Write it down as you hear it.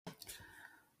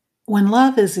When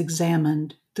love is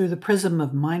examined through the prism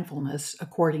of mindfulness,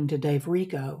 according to Dave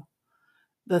Rico,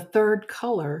 the third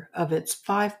color of its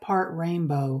five-part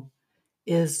rainbow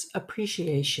is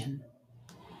appreciation.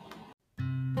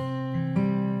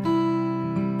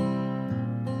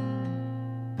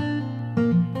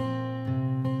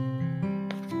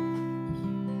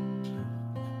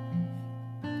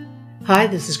 Hi,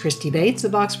 this is Christy Bates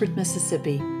of Oxford,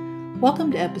 Mississippi.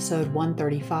 Welcome to episode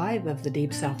 135 of the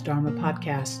Deep South Dharma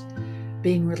podcast,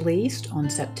 being released on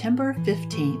September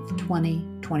 15th,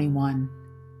 2021.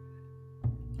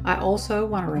 I also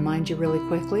want to remind you really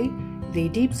quickly, the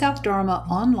Deep South Dharma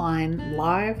online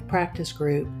live practice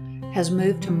group has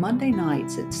moved to Monday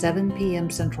nights at 7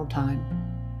 p.m. Central Time.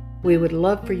 We would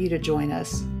love for you to join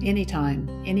us anytime,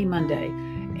 any Monday,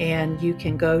 and you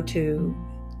can go to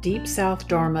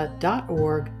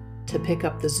deepsouthdharma.org to pick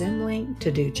up the Zoom link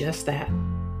to do just that.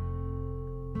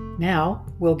 Now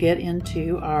we'll get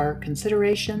into our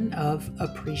consideration of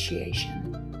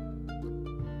appreciation.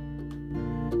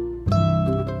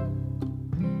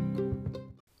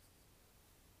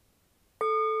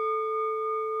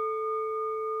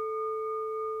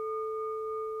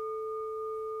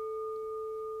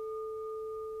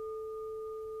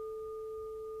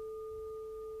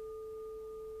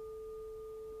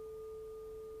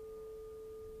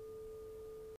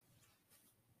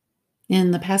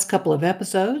 In the past couple of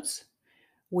episodes,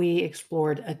 we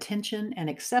explored attention and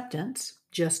acceptance,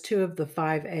 just two of the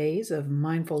 5 A's of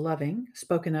mindful loving,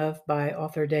 spoken of by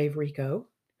author Dave Rico.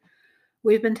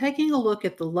 We've been taking a look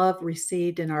at the love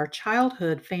received in our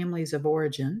childhood families of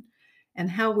origin and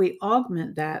how we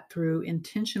augment that through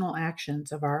intentional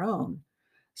actions of our own,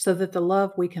 so that the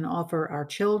love we can offer our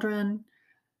children,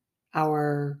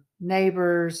 our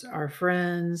neighbors, our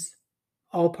friends,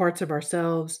 all parts of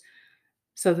ourselves,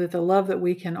 so that the love that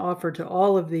we can offer to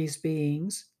all of these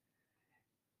beings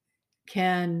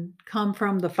can come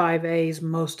from the 5 A's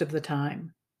most of the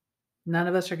time. None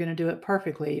of us are going to do it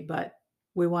perfectly, but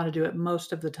we want to do it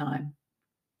most of the time.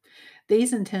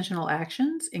 These intentional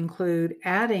actions include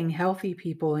adding healthy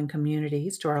people and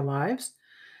communities to our lives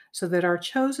so that our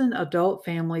chosen adult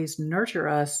families nurture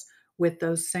us with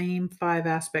those same 5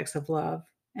 aspects of love,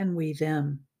 and we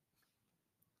them.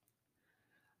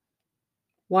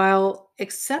 While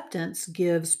acceptance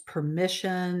gives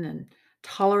permission and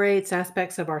tolerates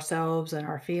aspects of ourselves and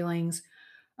our feelings,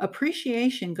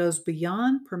 appreciation goes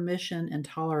beyond permission and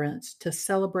tolerance to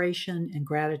celebration and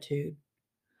gratitude.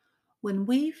 When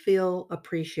we feel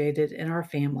appreciated in our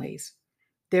families,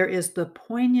 there is the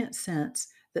poignant sense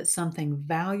that something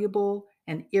valuable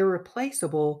and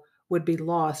irreplaceable would be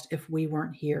lost if we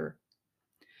weren't here.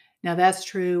 Now, that's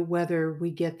true whether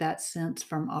we get that sense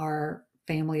from our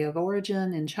family of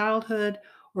origin in childhood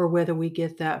or whether we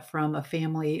get that from a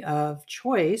family of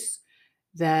choice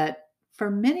that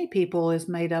for many people is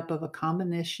made up of a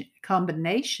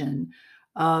combination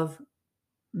of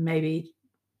maybe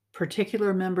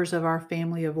particular members of our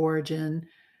family of origin,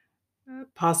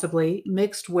 possibly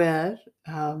mixed with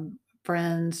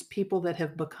friends, people that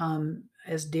have become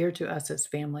as dear to us as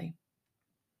family.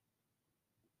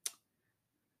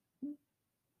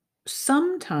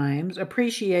 Sometimes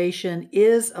appreciation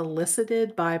is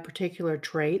elicited by particular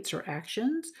traits or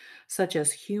actions, such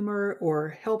as humor or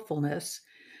helpfulness,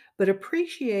 but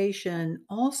appreciation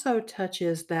also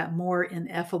touches that more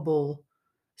ineffable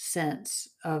sense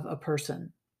of a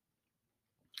person.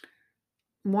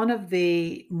 One of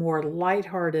the more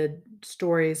lighthearted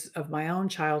stories of my own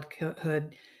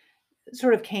childhood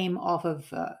sort of came off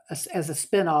of as a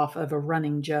spinoff of a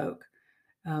running joke.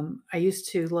 I used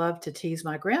to love to tease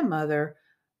my grandmother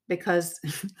because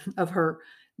of her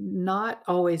not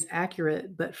always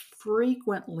accurate, but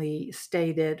frequently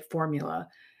stated formula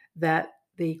that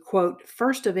the quote,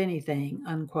 first of anything,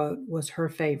 unquote, was her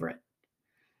favorite,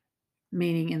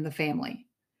 meaning in the family.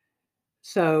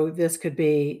 So this could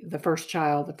be the first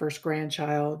child, the first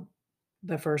grandchild,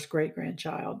 the first great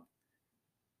grandchild.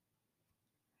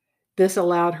 This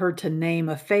allowed her to name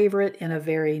a favorite in a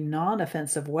very non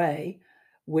offensive way,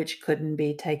 which couldn't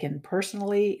be taken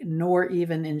personally nor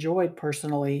even enjoyed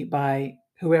personally by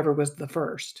whoever was the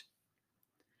first.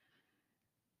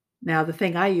 Now, the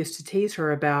thing I used to tease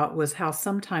her about was how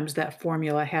sometimes that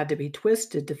formula had to be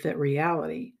twisted to fit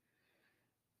reality.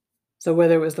 So,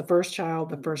 whether it was the first child,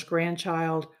 the first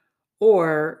grandchild,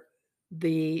 or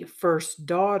the first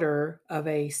daughter of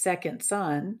a second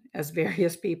son, as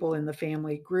various people in the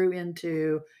family grew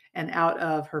into and out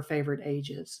of her favorite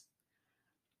ages.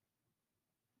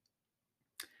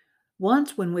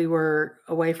 Once, when we were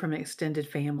away from extended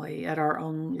family at our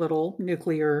own little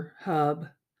nuclear hub,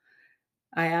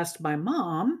 I asked my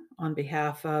mom on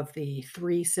behalf of the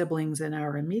 3 siblings in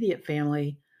our immediate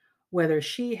family whether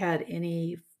she had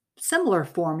any similar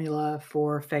formula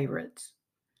for favorites.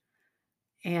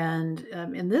 And,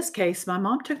 in this case, my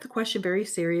mom took the question very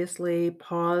seriously,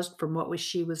 paused from what was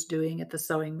she was doing at the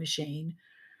sewing machine,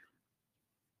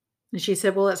 and she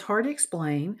said, "Well, it's hard to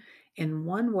explain. In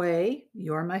one way,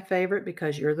 you're my favorite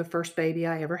because you're the first baby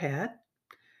I ever had.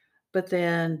 But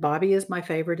then Bobby is my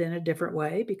favorite in a different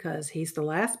way because he's the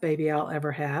last baby I'll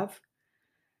ever have.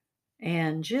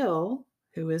 And Jill,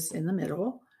 who is in the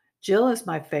middle, Jill is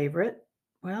my favorite,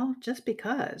 well, just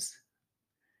because."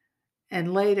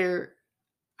 And later,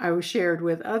 I was shared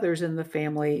with others in the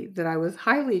family that I was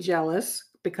highly jealous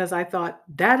because I thought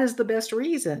that is the best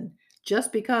reason.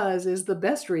 Just because is the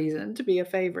best reason to be a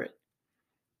favorite.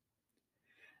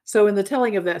 So, in the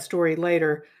telling of that story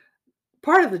later,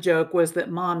 part of the joke was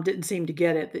that mom didn't seem to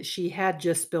get it, that she had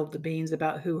just spilled the beans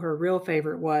about who her real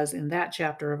favorite was in that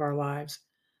chapter of our lives.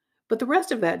 But the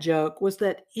rest of that joke was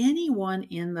that anyone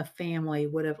in the family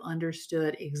would have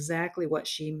understood exactly what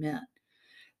she meant.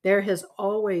 There has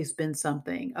always been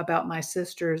something about my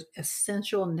sister's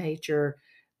essential nature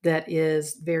that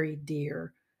is very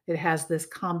dear. It has this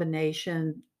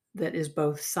combination that is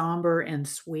both somber and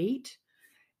sweet.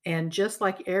 And just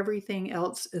like everything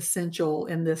else essential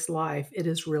in this life, it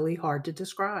is really hard to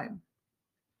describe.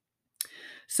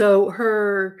 So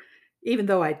her even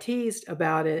though I teased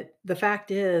about it, the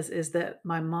fact is that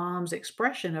my mom's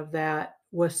expression of that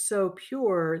was so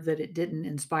pure that it didn't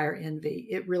inspire envy.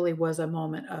 It really was a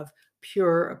moment of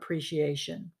pure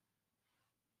appreciation.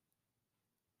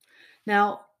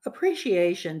 Now,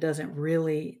 appreciation doesn't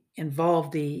really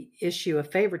involve the issue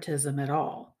of favoritism at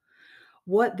all.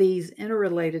 What these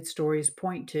interrelated stories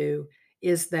point to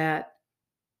is that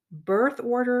birth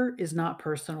order is not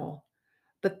personal.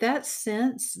 But that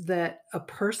sense that a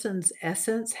person's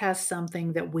essence has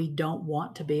something that we don't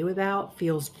want to be without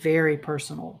feels very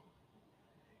personal.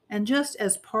 And just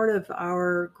as part of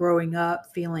our growing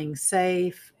up feeling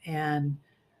safe and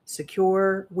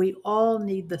secure, we all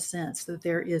need the sense that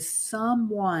there is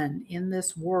someone in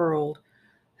this world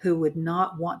who would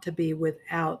not want to be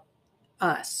without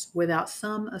us, without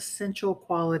some essential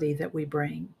quality that we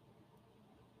bring.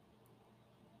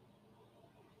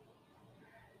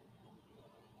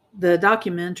 The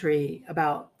documentary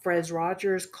about Fred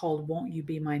Rogers called Won't You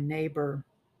Be My Neighbor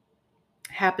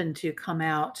happened to come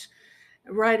out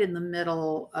right in the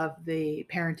middle of the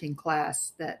parenting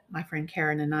class that my friend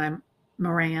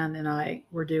Moran and I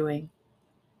were doing.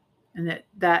 And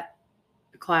that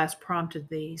class prompted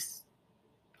these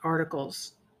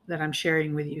articles that I'm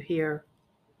sharing with you here.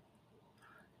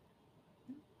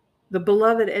 The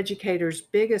beloved educator's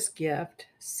biggest gift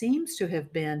seems to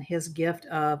have been his gift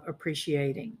of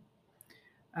appreciating.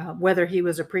 Whether he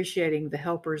was appreciating the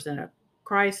helpers in a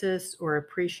crisis or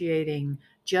appreciating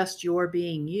just your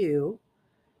being you,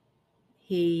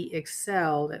 he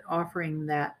excelled at offering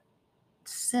that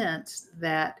sense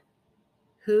that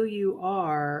who you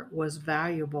are was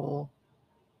valuable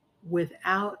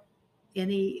without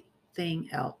anything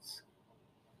else.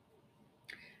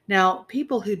 Now,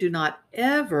 people who do not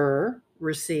ever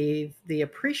receive the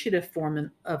appreciative form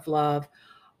of love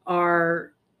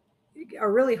are,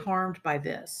 are really harmed by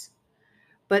this.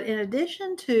 But in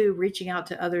addition to reaching out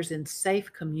to others in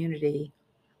safe community,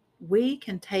 we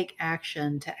can take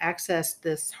action to access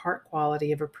this heart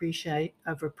quality of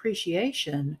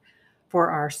appreciation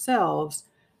for ourselves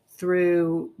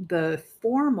through the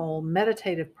formal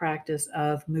meditative practice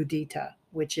of mudita,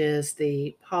 which is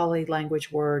the Pali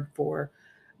language word for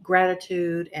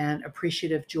gratitude and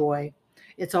appreciative joy.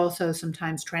 It's also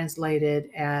sometimes translated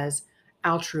as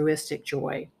altruistic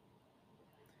joy.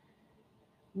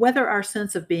 Whether our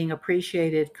sense of being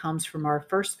appreciated comes from our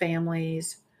first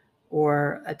families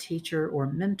or a teacher or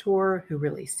mentor who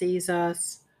really sees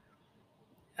us,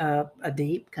 a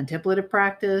deep contemplative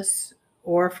practice,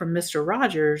 or from Mr.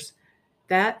 Rogers,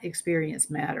 that experience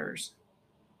matters.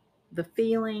 The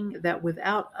feeling that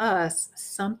without us,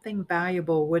 something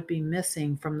valuable would be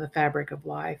missing from the fabric of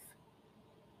life.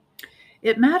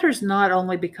 It matters not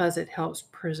only because it helps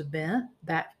prevent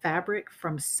that fabric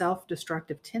from self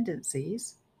destructive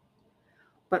tendencies,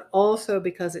 but also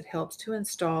because it helps to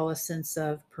install a sense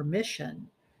of permission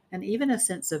and even a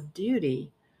sense of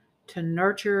duty to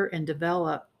nurture and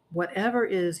develop whatever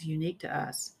is unique to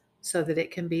us so that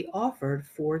it can be offered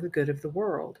for the good of the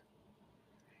world.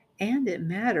 And it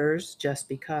matters just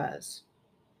because.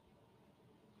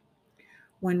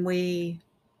 When we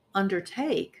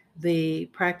undertake the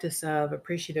practice of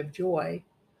appreciative joy,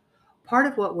 part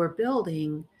of what we're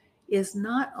building is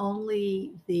not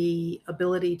only the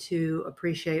ability to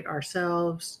appreciate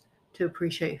ourselves to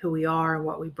appreciate who we are and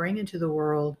what we bring into the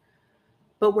world,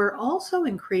 but we're also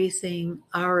increasing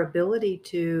our ability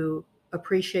to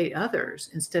appreciate others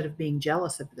instead of being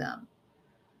jealous of them.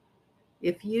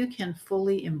 If you can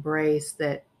fully embrace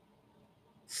that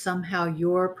somehow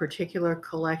your particular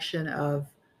collection of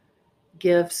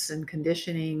gifts and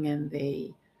conditioning and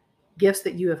the gifts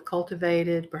that you have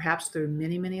cultivated, perhaps through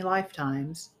many, many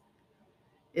lifetimes,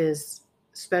 is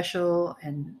special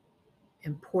and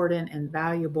important and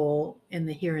valuable in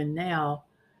the here and now,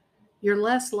 you're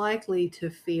less likely to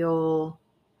feel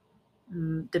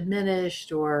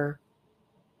diminished or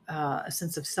a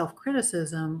sense of self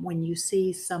criticism when you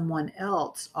see someone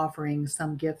else offering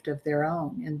some gift of their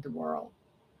own in the world.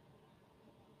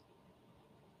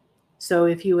 So,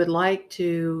 if you would like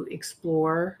to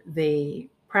explore the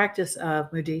practice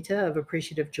of mudita, of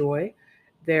appreciative joy,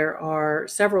 there are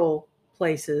several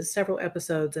places, several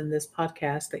episodes in this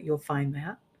podcast that you'll find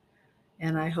that.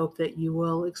 And I hope that you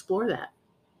will explore that.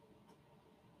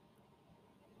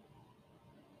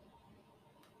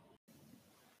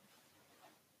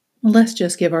 Let's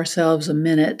just give ourselves a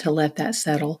minute to let that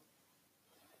settle.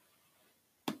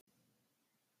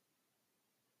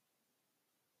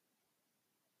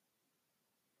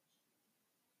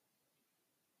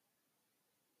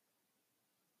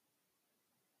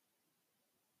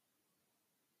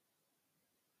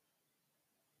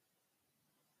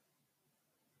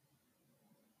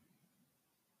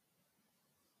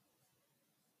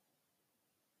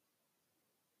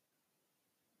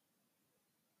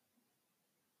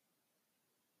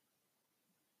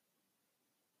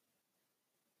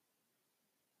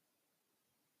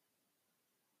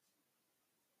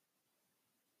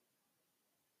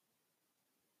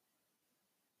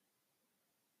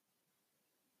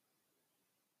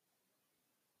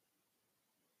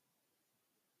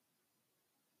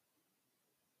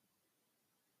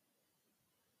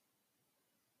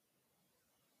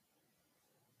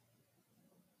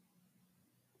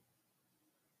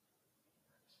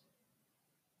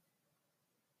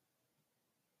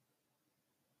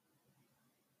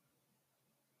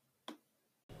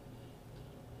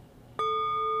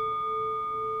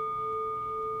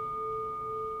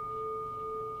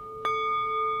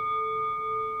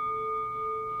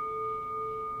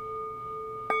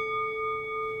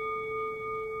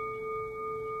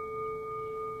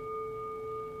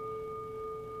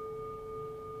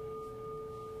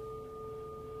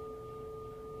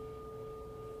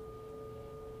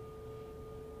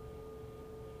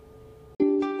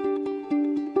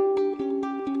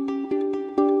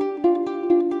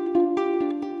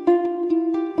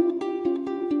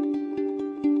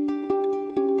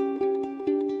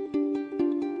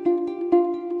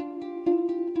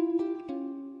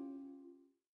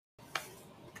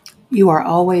 You are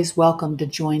always welcome to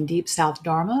join Deep South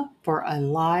Dharma for a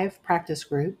live practice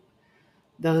group.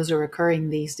 Those are occurring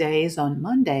these days on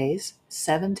Mondays,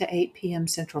 7 to 8 p.m.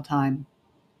 Central Time.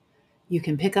 You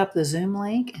can pick up the Zoom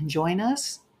link and join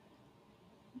us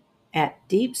at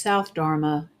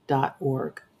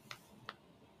deepsouthdharma.org.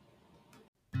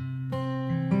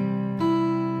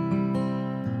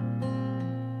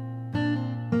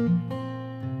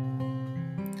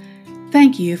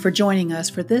 Thank you for joining us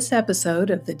for this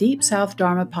episode of the Deep South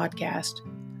Dharma podcast.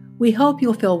 We hope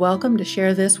you'll feel welcome to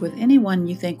share this with anyone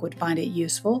you think would find it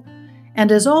useful.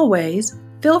 And as always,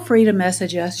 feel free to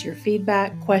message us your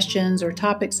feedback, questions, or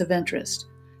topics of interest.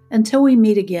 Until we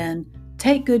meet again,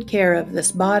 take good care of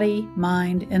this body,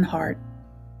 mind, and heart.